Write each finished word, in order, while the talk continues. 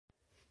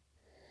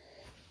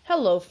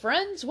Hello,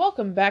 friends.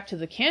 Welcome back to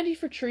the Candy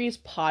for Trees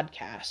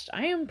podcast.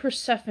 I am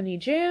Persephone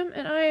Jam,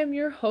 and I am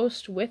your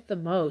host with the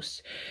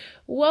most.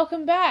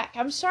 Welcome back.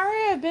 I'm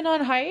sorry I've been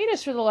on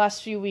hiatus for the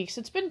last few weeks.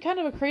 It's been kind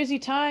of a crazy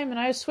time, and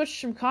I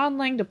switched from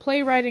conlang to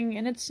playwriting,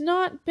 and it's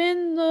not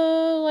been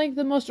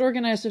the most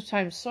organized of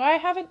times, so I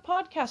haven't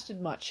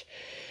podcasted much.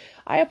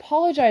 I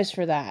apologize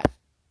for that.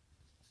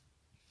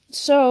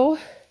 So,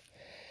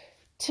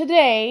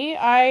 today,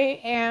 I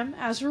am,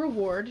 as a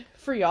reward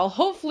for y'all,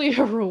 hopefully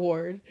a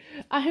reward,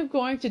 I am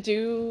going to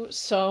do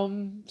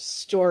some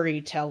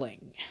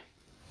storytelling.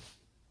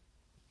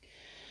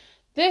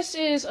 This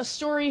is a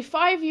story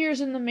 5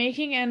 years in the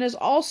making and is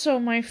also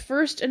my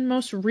first and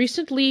most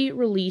recently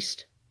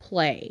released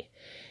play.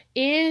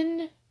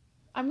 I'm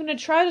going to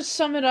try to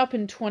sum it up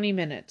in 20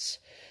 minutes.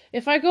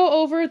 If I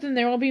go over, then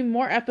there will be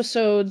more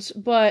episodes,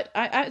 but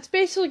it's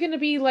basically going to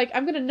be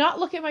I'm going to not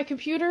look at my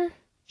computer,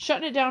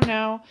 shutting it down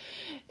now,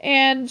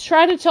 and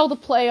try to tell the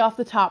play off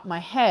the top of my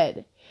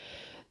head.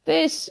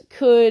 This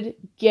could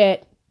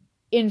get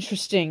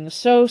interesting,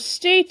 so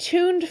stay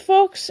tuned,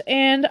 folks,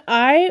 and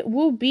I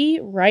will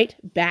be right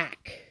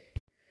back.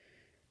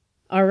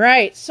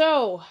 Alright,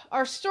 so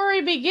our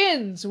story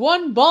begins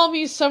one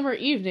balmy summer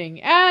evening,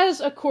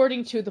 as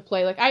according to the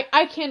play.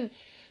 I can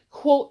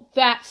quote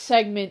that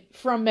segment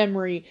from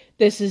memory.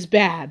 This is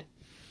bad.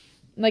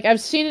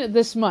 I've seen it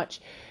this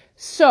much.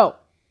 So,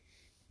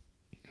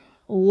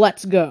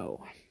 let's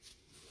go.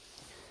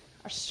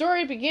 Our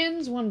story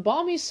begins one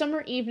balmy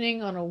summer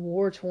evening on a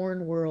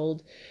war-torn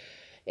world.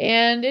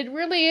 And it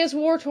really is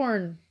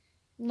war-torn.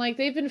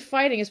 They've been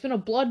fighting. It's been a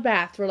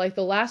bloodbath for,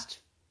 the last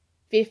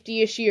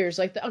 50-ish years.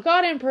 The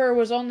God Emperor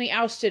was only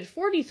ousted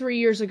 43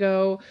 years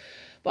ago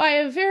by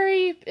a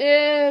very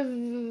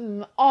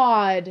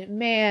odd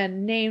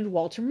man named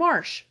Walter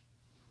Marsh.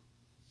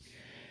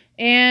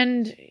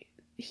 And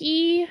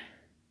he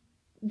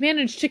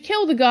managed to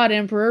kill the God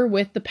Emperor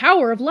with the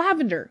power of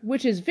lavender,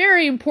 which is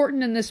very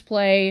important in this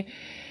play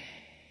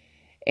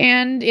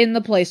and in the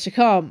plays to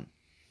come.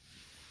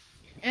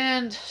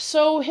 And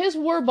so his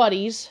war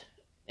buddies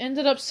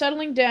ended up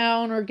settling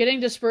down or getting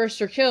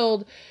dispersed or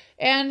killed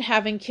and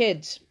having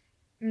kids.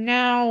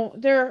 Now,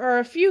 there are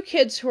a few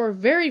kids who are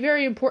very,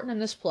 very important in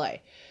this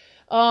play.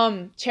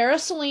 Tara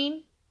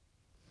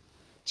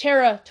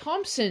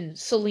Thompson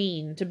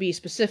Selene, to be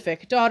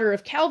specific, daughter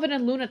of Calvin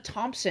and Luna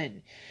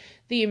Thompson,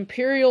 the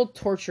Imperial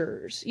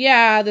Torturers.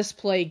 Yeah, this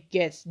play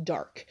gets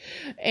dark.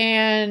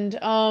 And,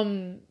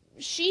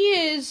 she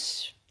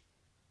is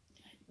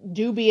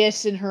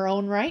dubious in her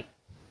own right,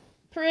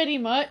 pretty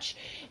much.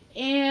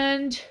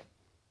 And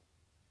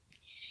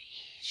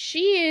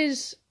she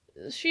is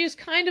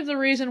kind of the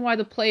reason why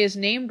the play is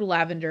named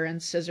Lavender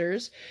and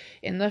Scissors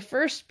in the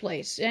first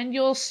place. And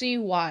you'll see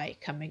why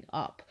coming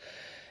up.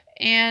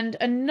 And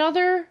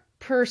another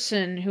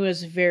person who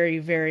is very,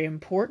 very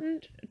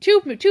important, two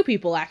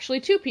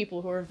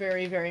people who are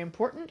very, very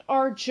important,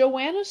 are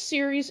Joanna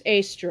Ceres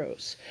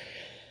Astros,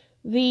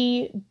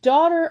 the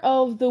daughter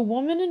of the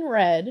woman in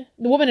white,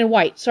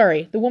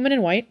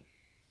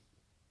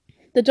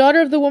 the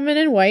daughter of the woman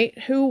in white,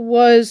 who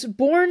was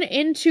born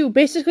into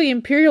basically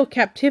imperial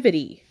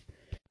captivity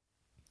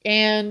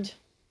and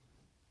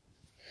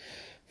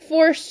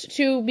forced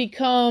to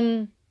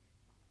become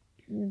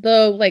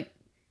the,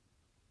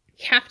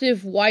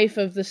 captive wife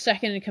of the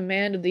second in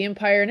command of the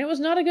empire, and it was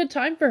not a good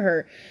time for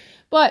her.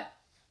 But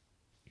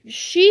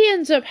she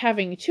ends up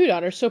having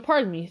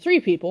three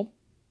people.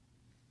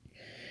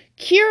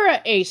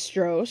 Kira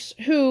Astros,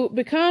 who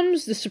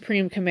becomes the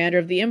supreme commander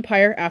of the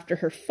empire after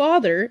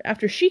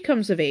she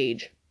comes of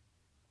age.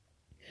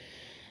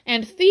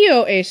 And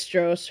Theo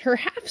Astros, her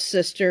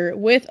half-sister,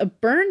 with a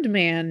burned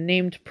man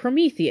named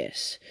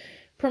Prometheus.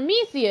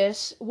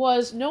 Prometheus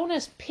was known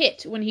as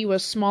Pit when he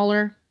was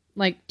smaller,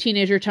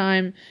 teenager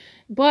time,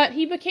 but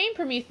he became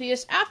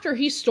Prometheus after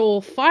he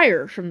stole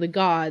fire from the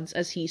gods,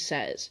 as he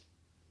says.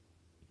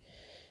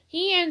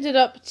 He ended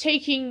up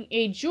taking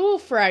a jewel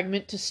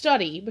fragment to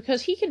study,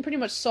 because he can pretty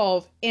much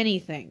solve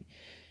anything,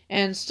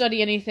 and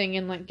study anything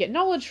and, get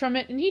knowledge from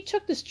it, and he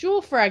took this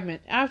jewel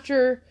fragment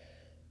after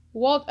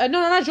an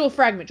actual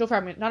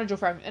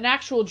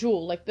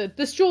jewel,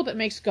 this jewel that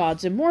makes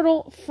gods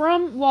immortal,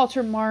 from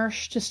Walter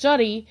Marsh to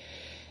study,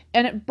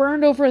 and it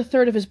burned over a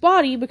third of his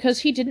body because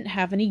he didn't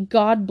have any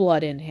god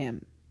blood in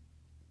him.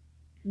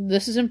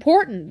 This is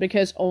important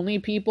because only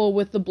people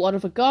with the blood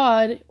of a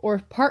god or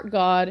part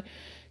god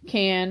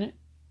can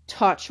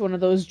touch one of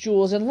those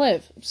jewels and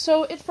live.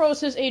 So it froze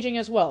his aging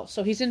as well,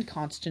 so he's in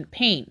constant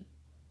pain.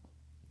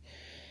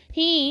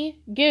 He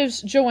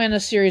gives Joanna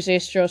Ceres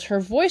Astros her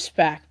voice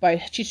back by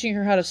teaching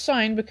her how to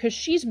sign because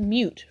she's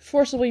mute,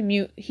 forcibly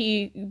mute.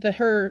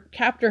 Her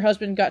captor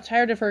husband got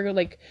tired of her,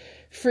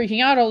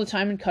 freaking out all the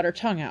time and cut her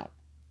tongue out.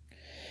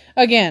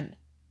 Again,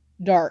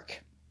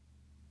 dark.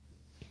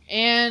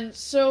 And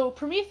so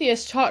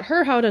Prometheus taught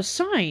her how to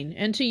sign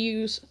and to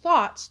use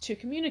thoughts to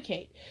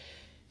communicate.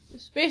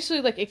 It's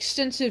basically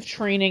extensive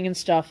training and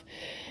stuff.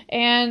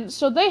 And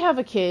so they have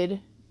a kid,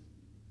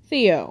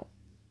 Theo.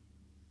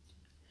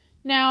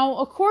 Now,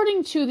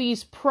 according to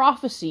these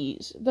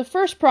prophecies, the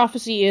first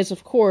prophecy is,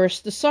 of course,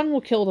 the son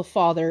will kill the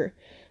father.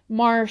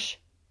 Marsh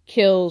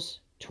kills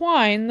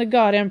Twine, the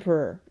god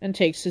emperor, and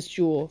takes his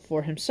jewel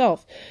for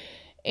himself.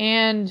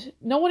 And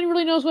no one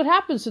really knows what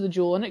happens to the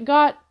jewel, and it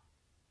got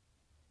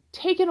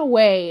taken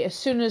away as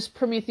soon as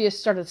Prometheus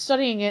started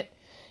studying it,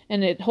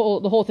 and the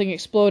whole thing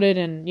exploded,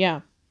 and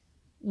yeah,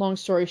 long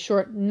story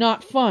short,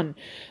 not fun.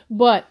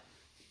 But,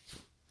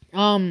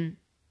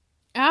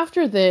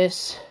 after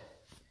this,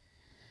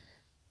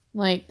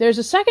 there's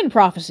a second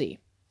prophecy.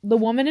 The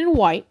woman in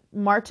white,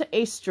 Marta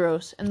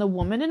Astros, and the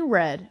woman in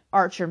red,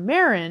 Archer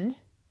Marin,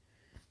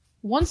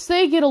 once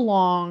they get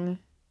along,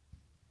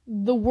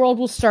 the world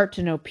will start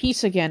to know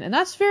peace again. And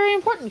that's very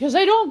important, because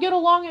they don't get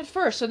along at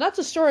first. So that's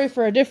a story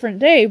for a different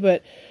day,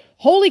 but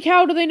holy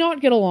cow, do they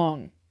not get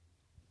along.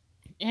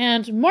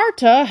 And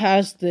Marta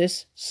has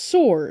this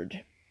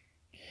sword.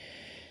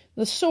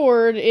 The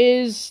sword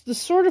is the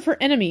sword of her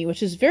enemy,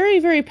 which is very,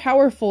 very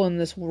powerful in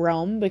this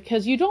realm,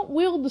 because you don't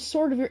wield the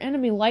sword of your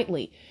enemy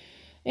lightly.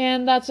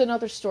 And that's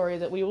another story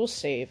that we will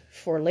save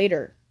for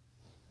later.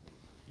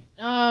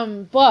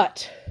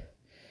 But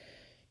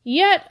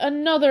yet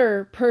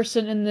another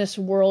person in this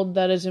world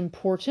that is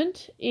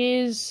important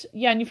is,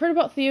 and you've heard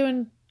about Theo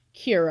and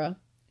Kira,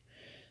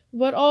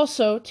 but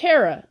also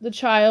Tara, the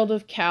child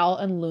of Cal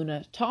and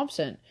Luna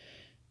Thompson.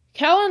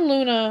 Calvin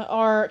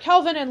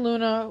and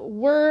Luna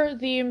were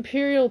the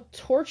Imperial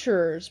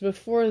torturers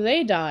before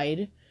they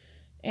died,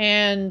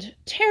 and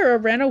Tara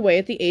ran away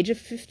at the age of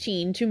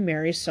 15 to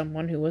marry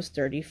someone who was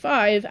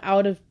 35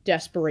 out of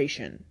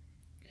desperation.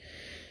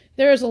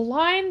 There is a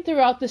line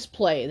throughout this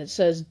play that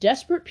says,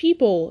 "Desperate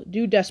people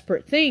do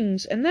desperate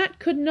things," and that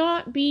could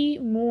not be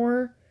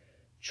more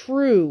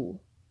true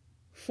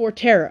for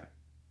Tara.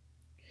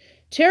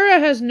 Tara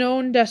has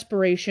known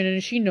desperation,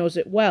 and she knows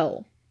it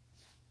well.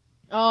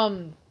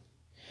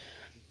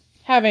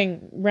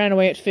 Having ran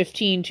away at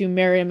 15 to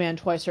marry a man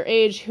twice her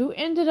age, who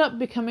ended up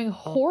becoming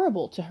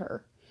horrible to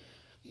her,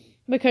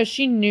 because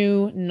she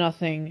knew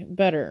nothing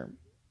better,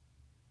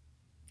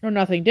 or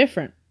nothing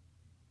different.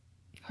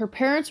 Her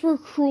parents were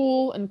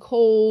cruel and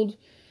cold,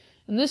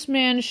 and this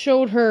man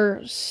showed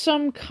her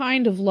some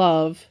kind of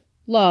love,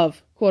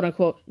 quote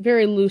unquote,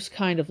 very loose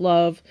kind of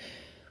love,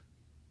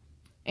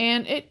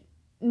 and it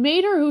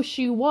made her who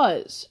she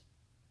was,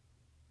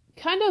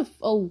 kind of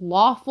a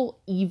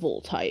lawful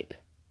evil type.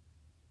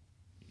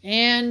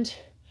 And,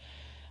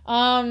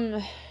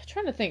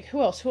 trying to think,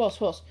 who else?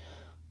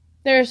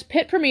 There's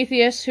Pit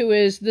Prometheus, who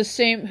is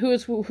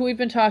who we've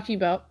been talking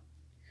about.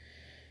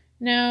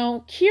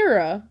 Now,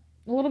 Kira,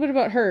 a little bit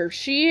about her.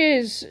 She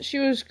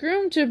was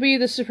groomed to be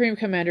the Supreme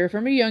Commander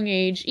from a young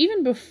age,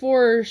 even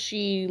before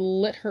she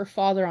lit her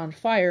father on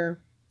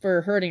fire for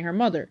hurting her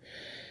mother.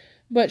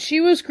 But she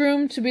was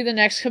groomed to be the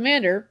next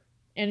commander,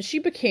 and she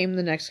became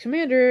the next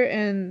commander,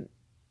 and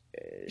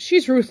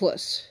she's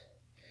ruthless.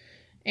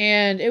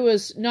 And it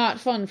was not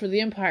fun for the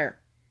Empire.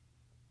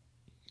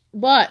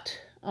 But,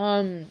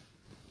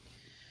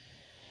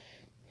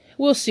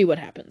 we'll see what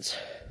happens.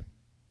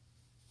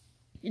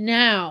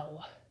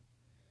 Now,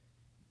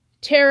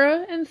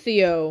 Tara and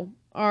Theo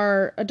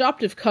are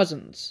adoptive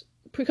cousins,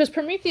 because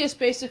Prometheus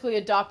basically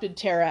adopted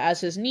Tara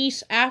as his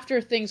niece after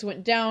things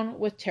went down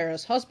with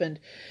Tara's husband.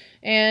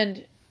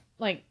 And,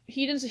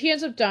 he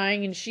ends up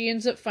dying, and she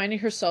ends up finding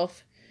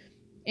herself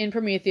in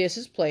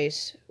Prometheus's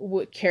place,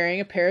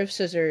 carrying a pair of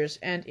scissors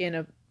and in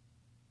a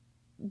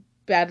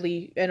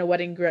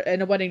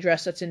wedding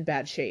dress that's in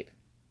bad shape.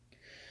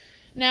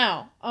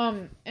 Now,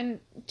 and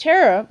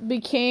Tara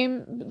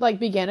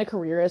began a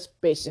career as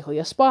basically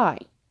a spy.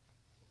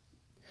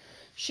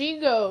 She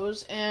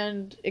goes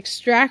and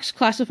extracts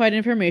classified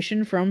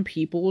information from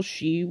people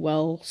she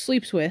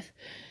sleeps with,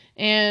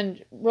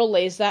 and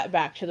relays that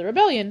back to the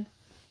rebellion,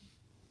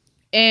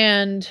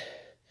 and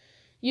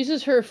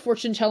uses her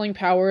fortune-telling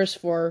powers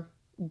for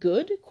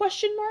good, ?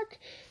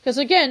 Because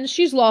again,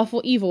 she's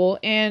lawful evil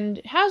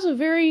and has a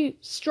very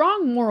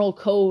strong moral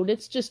code.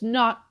 It's just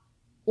not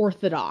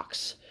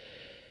orthodox.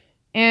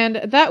 And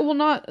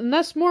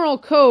this moral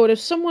code, if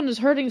someone is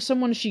hurting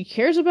someone she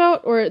cares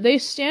about, or they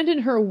stand in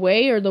her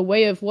way or the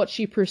way of what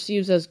she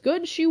perceives as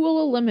good, she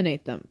will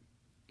eliminate them.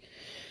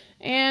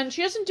 And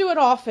she doesn't do it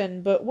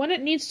often, but when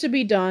it needs to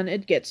be done,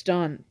 it gets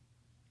done.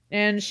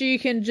 And she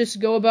can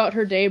just go about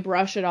her day,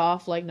 brush it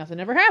off like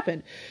nothing ever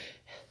happened.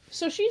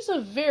 So she's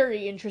a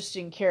very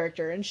interesting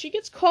character, and she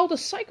gets called a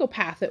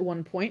psychopath at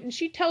one point, and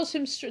she tells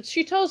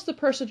the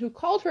person who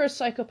called her a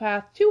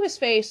psychopath to his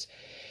face,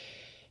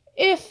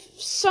 if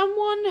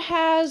something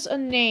has a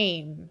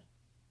name,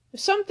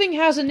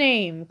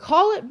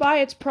 call it by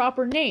its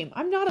proper name.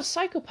 I'm not a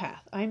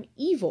psychopath. I'm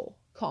evil.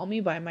 Call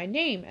me by my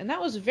name. And that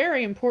was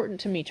very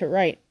important to me to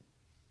write.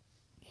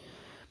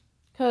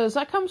 Because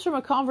that comes from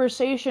a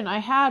conversation I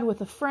had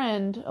with a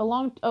friend a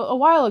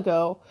while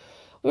ago.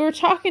 We were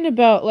talking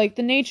about,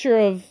 the nature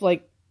of,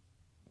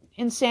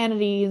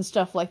 insanity and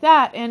stuff like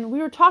that. And we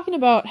were talking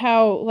about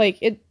how,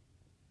 it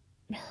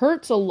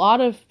hurts a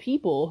lot of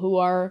people who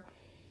are,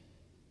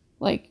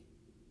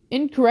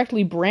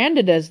 incorrectly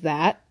branded as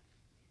that.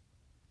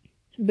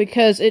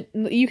 because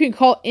you can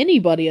call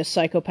anybody a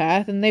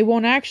psychopath and they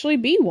won't actually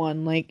be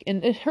one. Like,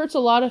 and it hurts a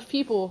lot of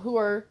people who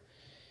are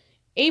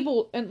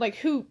able and like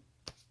who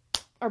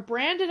are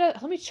branded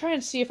let me try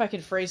and see if I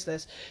can phrase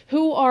this.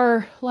 Who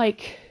are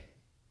like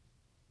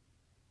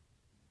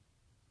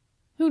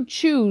who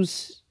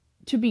choose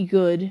to be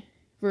good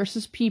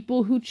versus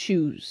people who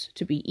choose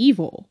to be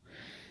evil.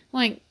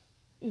 Like,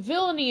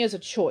 villainy is a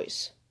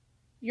choice.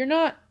 You're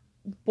not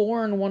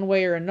born one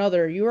way or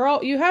another. You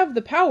have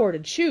the power to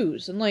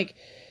choose, and like,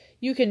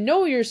 you can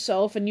know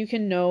yourself and you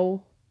can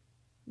know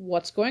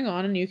what's going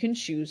on and you can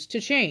choose to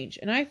change.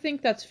 And I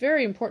think that's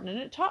very important, and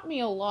it taught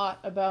me a lot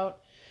about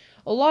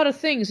a lot of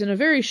things in a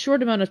very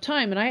short amount of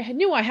time, and I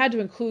knew I had to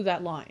include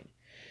that line.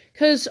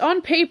 Because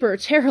on paper,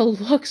 Tara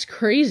looks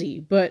crazy,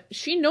 but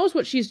she knows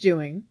what she's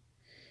doing.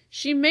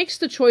 She makes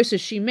the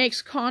choices she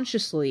makes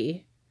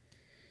consciously,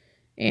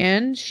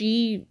 and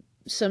she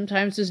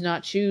sometimes does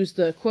not choose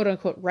the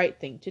quote-unquote right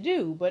thing to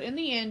do, but in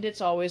the end,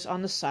 it's always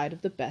on the side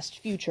of the best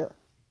future.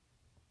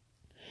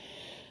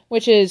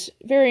 Which is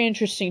very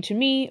interesting to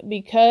me,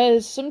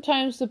 because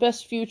sometimes the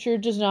best future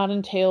does not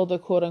entail the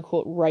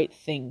quote-unquote right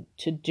thing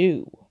to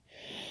do.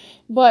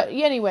 But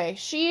anyway,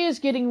 she is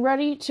getting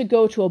ready to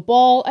go to a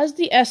ball as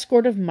the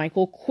escort of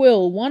Michael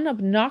Quill, one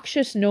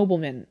obnoxious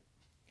nobleman.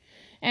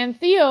 And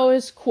Theo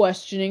is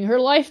questioning her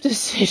life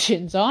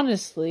decisions,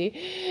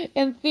 honestly.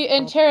 And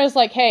Tara's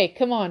like, hey,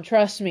 come on,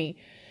 trust me.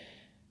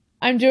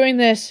 I'm doing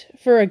this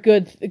for a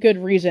good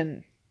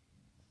reason.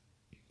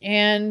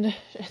 And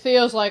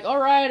Theo's like,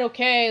 alright,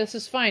 okay, this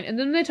is fine. And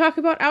then they talk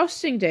about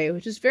ousting day,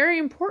 which is very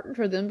important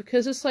for them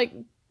because it's like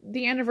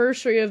the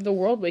anniversary of the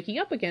world waking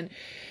up again.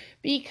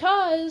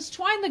 Because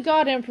Twine the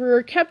God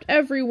Emperor kept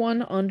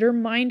everyone under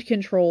mind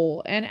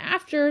control. And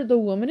after the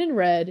woman in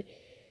red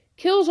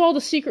kills all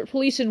the secret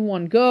police in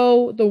one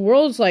go, the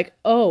world's like,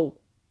 oh,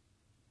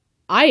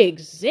 I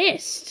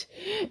exist.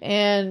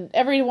 And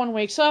everyone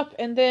wakes up,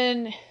 and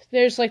then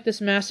there's like this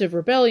massive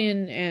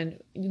rebellion,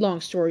 and long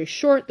story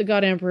short, the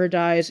God Emperor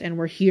dies, and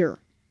we're here.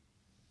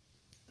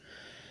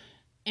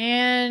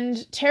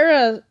 And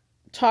Tara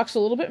talks a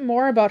little bit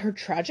more about her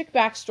tragic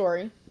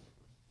backstory,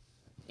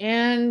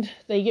 and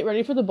they get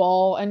ready for the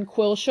ball, and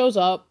Quill shows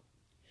up,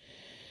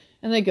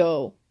 and they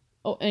go,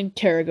 oh, and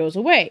Tara goes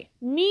away.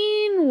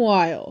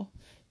 Meanwhile,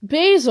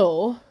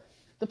 Basil,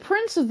 the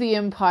Prince of the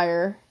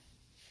Empire,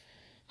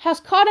 has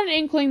caught an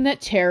inkling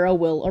that Tara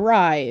will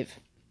arrive.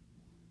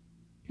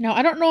 Now,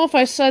 I don't know if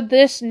I said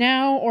this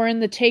now or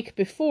in the take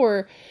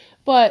before,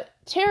 but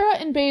Tara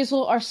and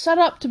Basil are set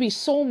up to be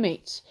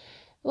soulmates.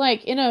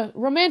 Like, in a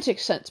romantic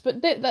sense,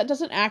 but that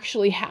doesn't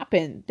actually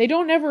happen. They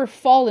don't ever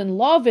fall in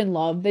love,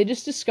 they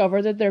just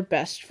discover that they're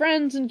best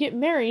friends and get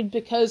married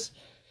because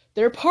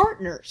they're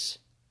partners.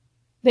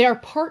 They are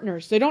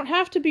partners. They don't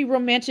have to be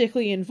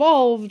romantically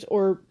involved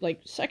or,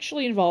 like,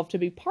 sexually involved to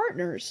be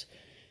partners.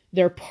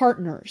 They're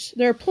partners.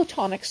 They're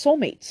platonic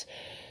soulmates.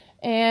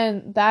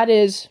 And that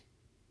is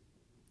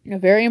a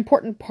very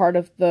important part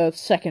of the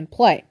second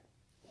play.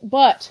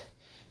 But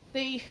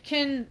they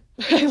can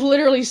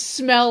literally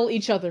smell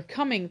each other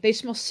coming. They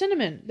smell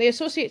cinnamon. They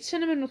associate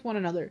cinnamon with one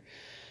another.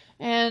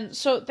 And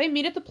so they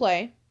meet at the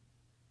play,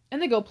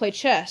 and they go play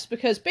chess,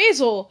 because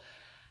Basil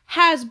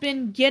has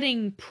been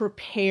getting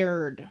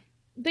prepared.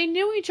 They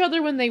knew each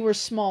other when they were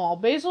small.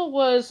 Basil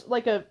was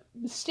like a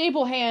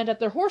stable hand at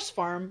their horse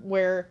farm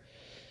where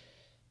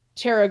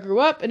Tara grew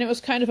up, and it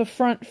was kind of a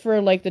front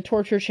for like the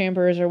torture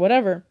chambers or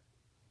whatever.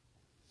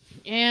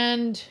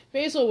 And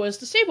Basil was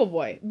the stable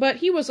boy, but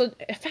he was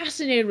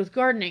fascinated with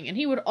gardening, and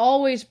he would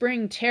always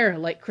bring Tara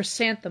like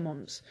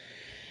chrysanthemums,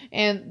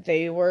 and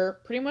they were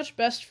pretty much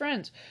best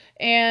friends.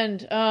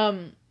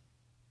 And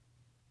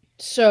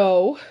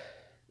so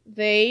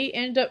they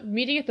end up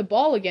meeting at the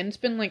ball again. It's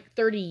been like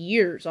 30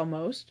 years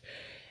almost.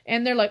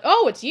 And they're like,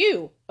 oh, it's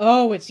you.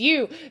 Oh, it's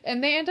you.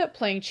 And they end up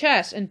playing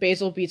chess, and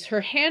Basil beats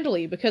her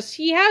handily because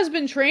he has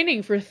been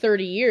training for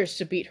 30 years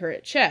to beat her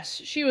at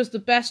chess. She was the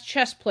best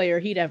chess player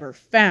he'd ever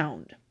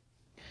found.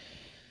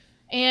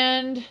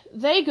 And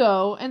they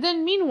go, and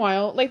then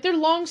meanwhile, like, their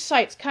long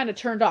sight's kind of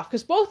turned off,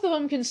 because both of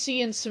them can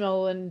see and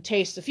smell and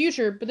taste the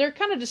future, but they're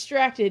kind of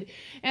distracted.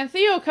 And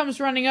Theo comes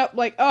running up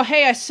like, oh,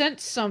 hey, I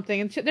sensed something.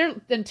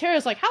 And then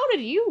Tara's like, how did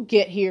you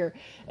get here?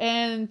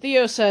 And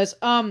Theo says,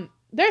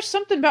 there's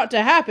something about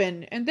to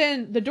happen. And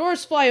then the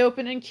doors fly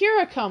open, and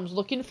Kira comes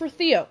looking for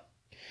Theo.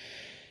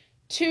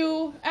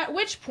 At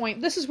which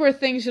point, this is where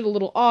things get a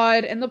little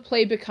odd, and the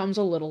play becomes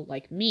a little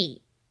like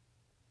me.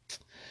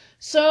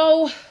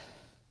 So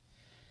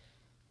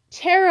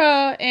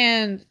Tara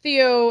and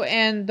Theo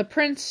and the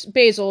Prince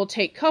Basil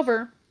take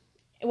cover,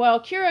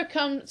 while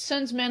Kira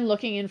sends men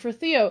looking in for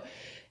Theo.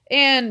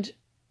 And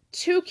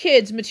two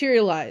kids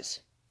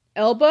materialize.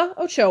 Elba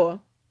Ochoa,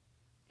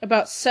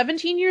 about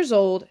 17 years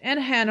old, and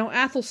Hanno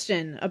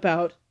Athelstan,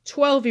 about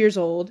 12 years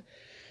old.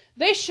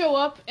 They show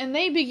up, and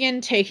they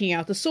begin taking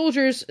out the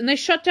soldiers, and they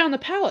shut down the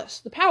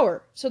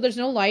power, so there's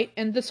no light,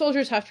 and the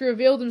soldiers have to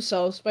reveal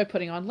themselves by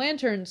putting on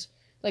lanterns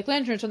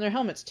on their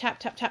helmets. Tap,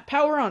 tap, tap,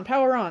 power on,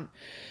 power on.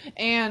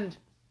 And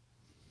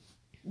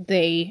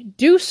they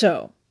do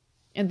so.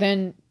 And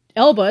then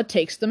Elba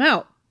takes them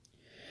out.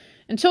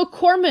 Until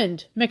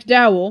Cormand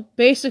McDowell,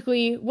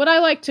 basically what I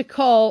like to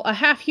call a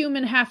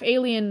half-human,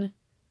 half-alien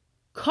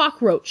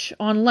cockroach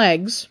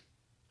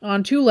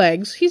on two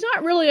legs. He's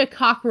not really a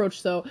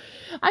cockroach, though.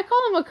 I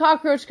call him a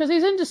cockroach because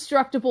he's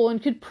indestructible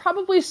and could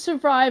probably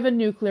survive a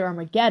nuclear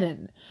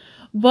Armageddon.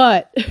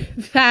 But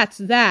that's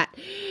that.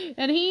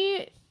 And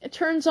he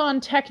turns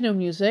on techno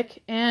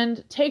music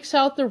and takes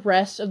out the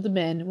rest of the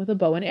men with a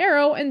bow and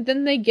arrow, and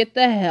then they get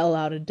the hell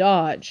out of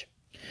Dodge.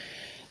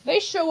 They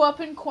show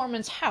up in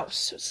Corman's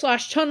house,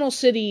 /Tunnel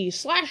City,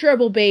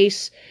 /Rebel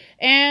Base,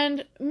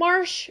 and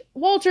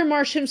Walter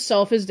Marsh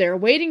himself is there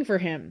waiting for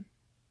them.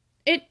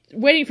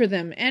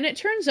 And it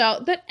turns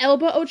out that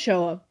Elba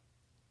Ochoa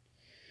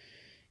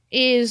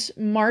is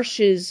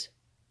Marsh's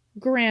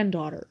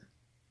granddaughter.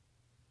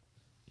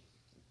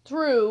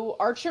 Through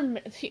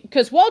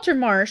because Walter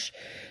Marsh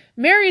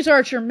marries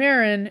Archer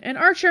Marin, and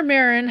Archer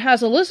Marin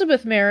has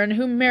Elizabeth Marin,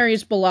 who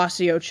marries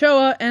Balassi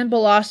Ochoa, and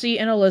Balassi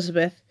and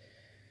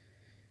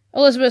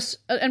Elizabeth's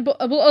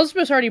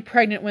already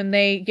pregnant when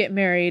they get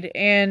married,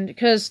 and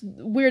because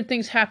weird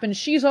things happen,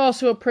 she's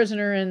also a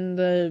prisoner in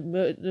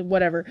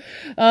whatever.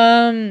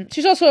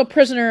 She's also a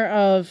prisoner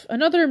of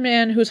another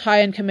man who's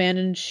high in command,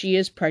 and she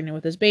is pregnant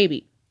with his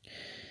baby.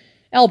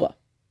 Elba.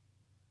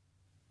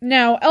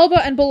 Now,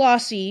 Elba and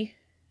Balassi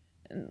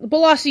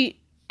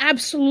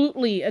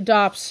absolutely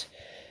adopts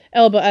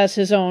Elba as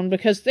his own,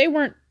 because they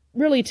weren't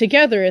really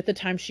together at the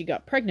time she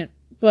got pregnant.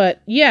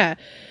 But, yeah.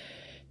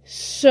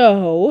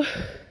 So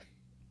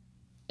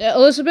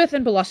Elizabeth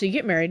and Balassi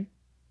get married,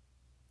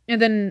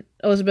 and then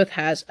Elizabeth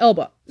has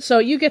Elba. So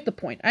you get the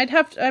point.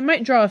 I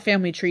might draw a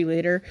family tree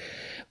later,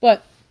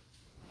 but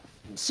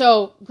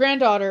so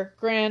grandfather,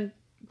 granddaughter,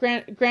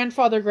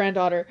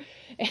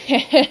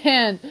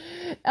 and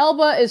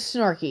Elba is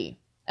snarky.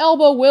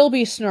 Elba will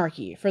be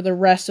snarky for the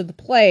rest of the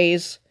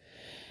plays,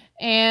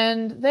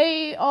 and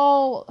they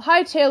all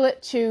hightail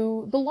it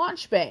to the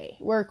launch bay,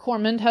 where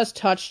Cormand has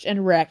touched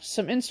and wrecked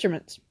some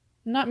instruments.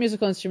 Not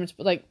musical instruments,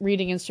 but like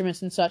reading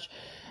instruments and such.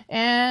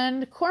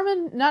 And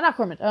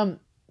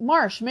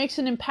Marsh makes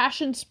an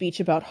impassioned speech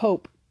about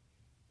hope.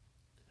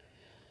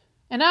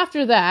 And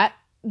after that,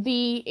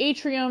 the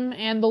atrium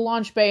and the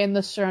launch bay and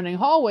the surrounding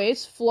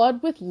hallways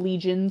flood with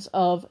legions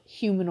of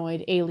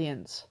humanoid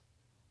aliens.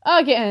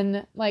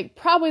 Again,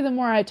 probably the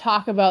more I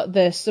talk about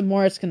this, the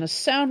more it's going to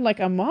sound like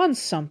I'm on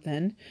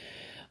something.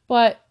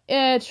 But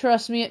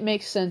trust me, it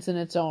makes sense in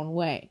its own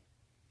way.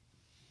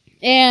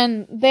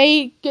 And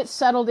they get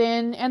settled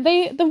in, and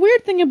the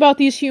weird thing about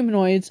these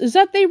humanoids is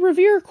that they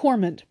revere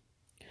Cormand.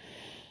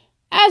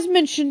 As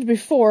mentioned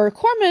before,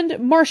 Cormand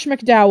Marsh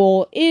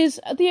McDowell is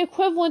the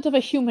equivalent of a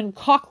human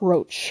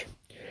cockroach.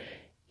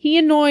 He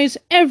annoys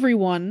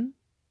everyone.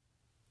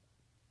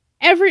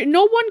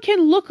 No one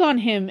can look on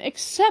him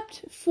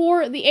except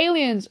for the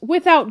aliens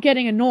without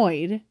getting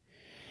annoyed.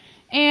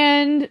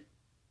 And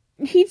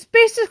he's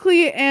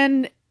basically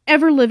an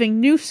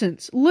ever-living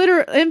nuisance.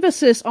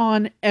 Emphasis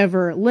on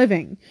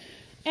ever-living.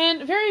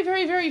 And very,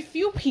 very, very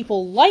few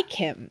people like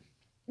him.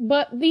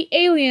 But the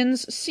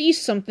aliens see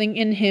something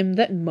in him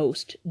that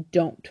most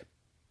don't.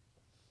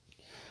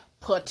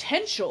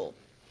 Potential.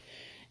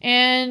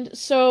 And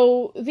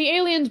so the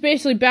aliens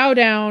basically bow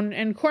down,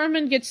 and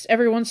Corman gets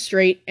everyone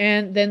straight,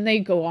 and then they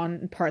go on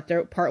and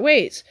part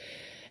ways.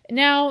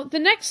 Now, the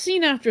next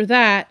scene after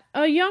that,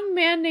 a young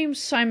man named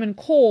Simon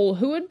Cole,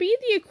 who would be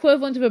the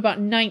equivalent of about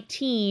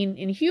 19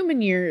 in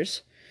human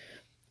years,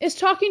 is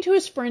talking to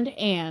his friend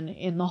Anne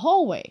in the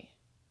hallway.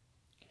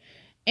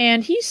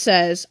 And he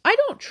says, I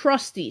don't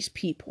trust these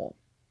people.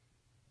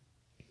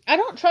 I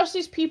don't trust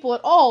these people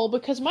at all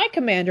because my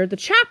commander, the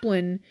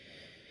chaplain,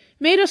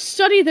 made us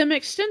study them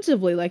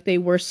extensively like they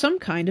were some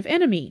kind of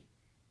enemy.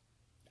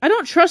 I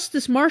don't trust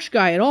this Marsh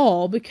guy at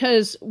all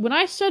because when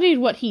I studied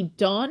what he'd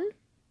done,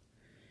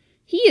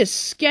 he is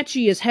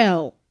sketchy as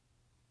hell.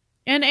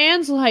 And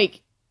Anne's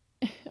like,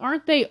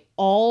 aren't they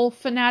all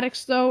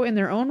fanatics though in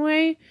their own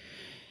way?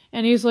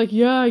 And he's like,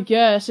 yeah, I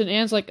guess. And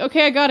Anne's like,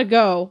 okay, I gotta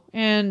go.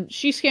 And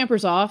she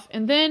scampers off.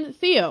 And then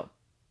Theo,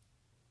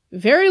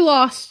 very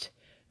lost,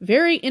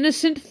 very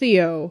innocent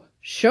Theo,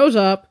 shows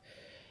up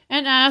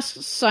and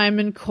asks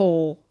Simon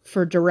Cole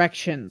for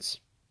directions.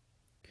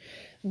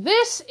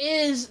 This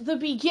is the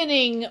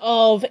beginning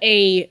of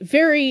a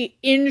very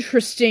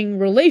interesting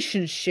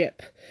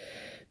relationship.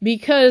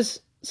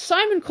 Because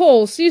Simon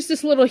Cole sees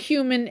this little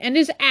human and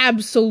is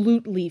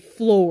absolutely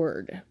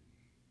floored.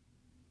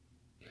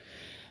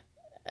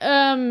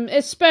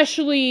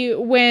 Especially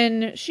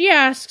when she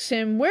asks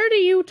him, where do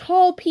you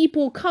tall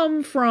people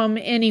come from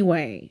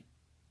anyway?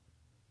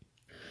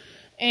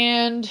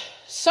 And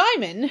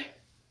Simon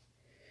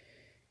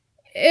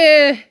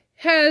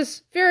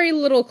has very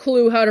little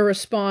clue how to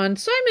respond.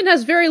 Simon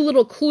has very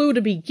little clue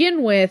to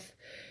begin with,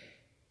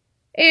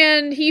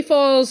 and he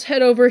falls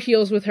head over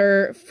heels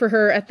for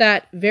her at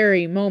that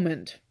very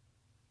moment.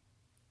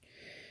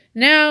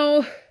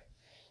 Now,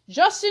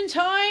 just in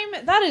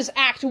time, that is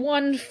Act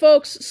 1,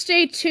 folks.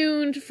 Stay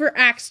tuned for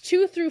Acts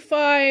 2 through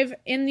 5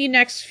 in the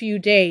next few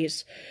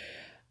days.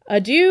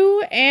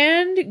 Adieu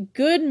and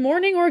good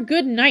morning or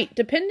good night,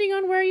 depending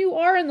on where you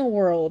are in the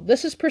world.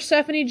 This is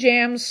Persephone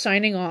Jams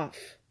signing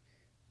off.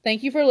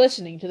 Thank you for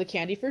listening to the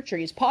Candy for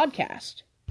Trees podcast.